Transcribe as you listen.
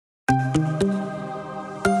Hey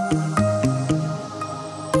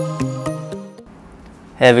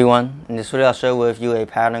everyone, in this video I'll share with you a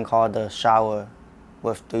pattern called the shower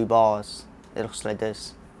with 3 balls. It looks like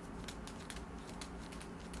this.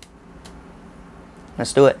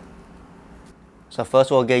 Let's do it. So first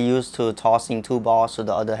we'll get used to tossing 2 balls to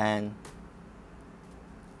the other hand.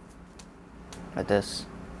 Like this.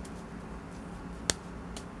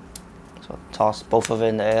 So toss both of it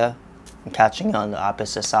in the air and catching it on the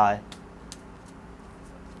opposite side.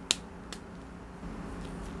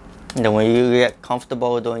 And then when you get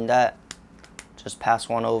comfortable doing that, just pass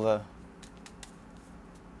one over.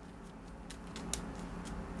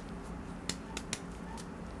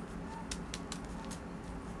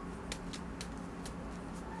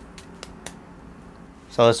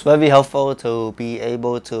 So it's very helpful to be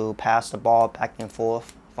able to pass the ball back and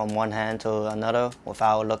forth from one hand to another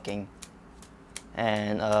without looking,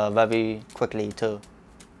 and very quickly too.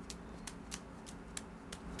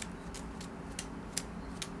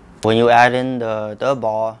 When you add in the third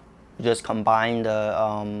ball, you just combine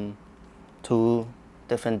the 2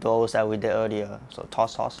 different throws that we did earlier. So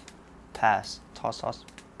toss, toss, pass, toss, toss,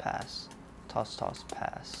 pass, toss, toss,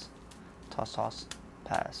 pass, toss, toss,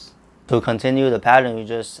 pass. To continue the pattern, you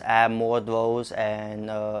just add more throws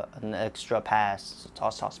and an extra pass. So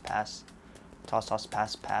toss, toss, pass, toss, toss,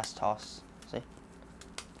 pass, pass, toss. See?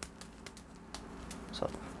 So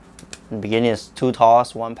in the beginning is 2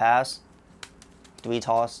 toss, 1 pass. 3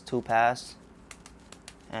 toss, 2 pass,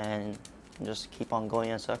 and just keep on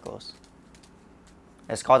going in circles.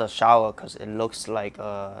 It's called a shower because it looks like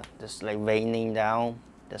just like raining down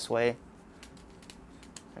this way.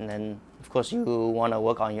 And then of course you want to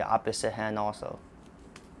work on your opposite hand also.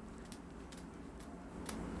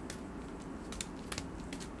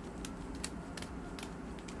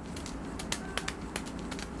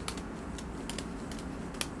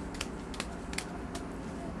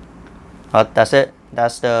 That's it.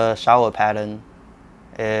 That's the shower pattern.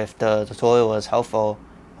 If the tutorial was helpful,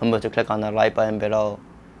 remember to click on the like button below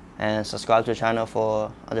and subscribe to the channel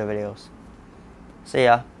for other videos. See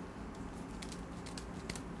ya.